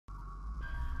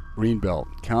Green belt,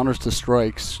 counters to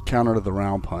strikes, counter to the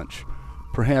round punch.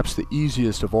 Perhaps the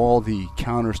easiest of all the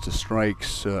counters to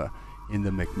strikes in the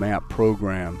McMap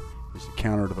program is the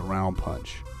counter to the round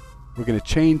punch. We're going to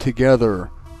chain together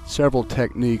several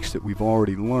techniques that we've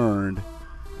already learned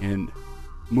and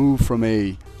move from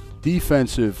a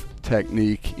defensive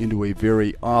technique into a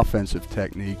very offensive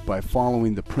technique by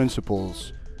following the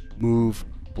principles move,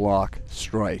 block,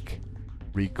 strike.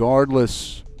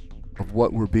 Regardless of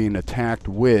what we're being attacked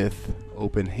with,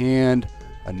 open hand,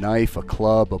 a knife, a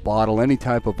club, a bottle, any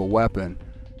type of a weapon,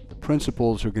 the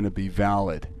principles are going to be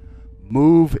valid.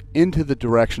 Move into the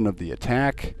direction of the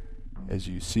attack, as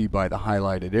you see by the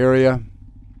highlighted area.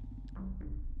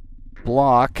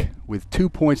 Block with 2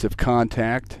 points of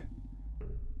contact,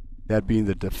 that being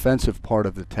the defensive part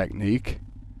of the technique.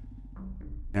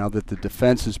 Now that the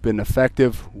defense has been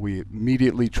effective, we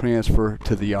immediately transfer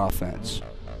to the offense.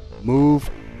 Move,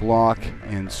 block,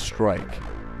 and strike.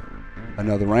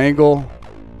 Another angle,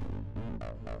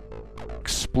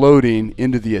 exploding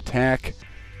into the attack,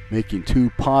 making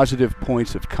 2 positive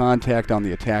points of contact on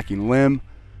the attacking limb.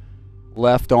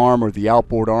 Left arm or the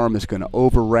outboard arm is going to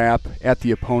overwrap at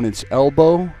the opponent's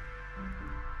elbow,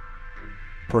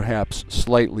 perhaps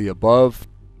slightly above.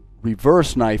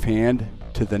 Reverse knife hand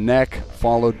to the neck,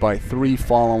 followed by 3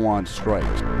 follow-on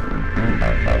strikes.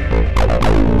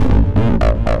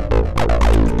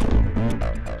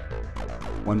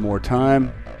 One more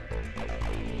time.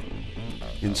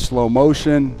 In slow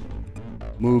motion,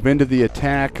 move into the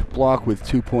attack, block with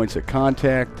 2 points of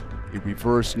contact, a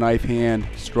reverse knife hand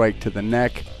strike to the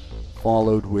neck,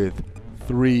 followed with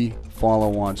 3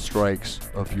 follow-on strikes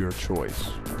of your choice.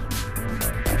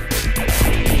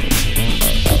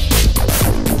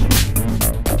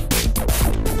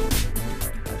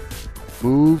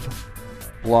 Move,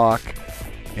 block,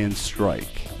 and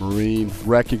strike. Marine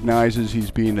recognizes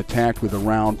he's being attacked with a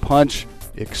round punch,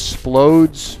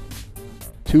 explodes,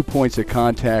 2 points of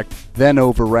contact, then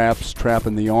overwraps,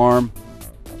 trapping the arm.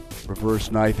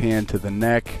 Reverse knife hand to the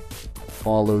neck,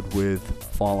 followed with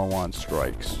follow-on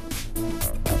strikes.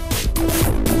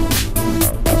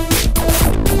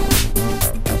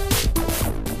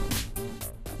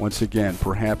 Once again,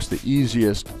 perhaps the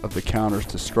easiest of the counters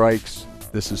to strikes.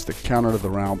 This is the counter to the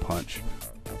round punch.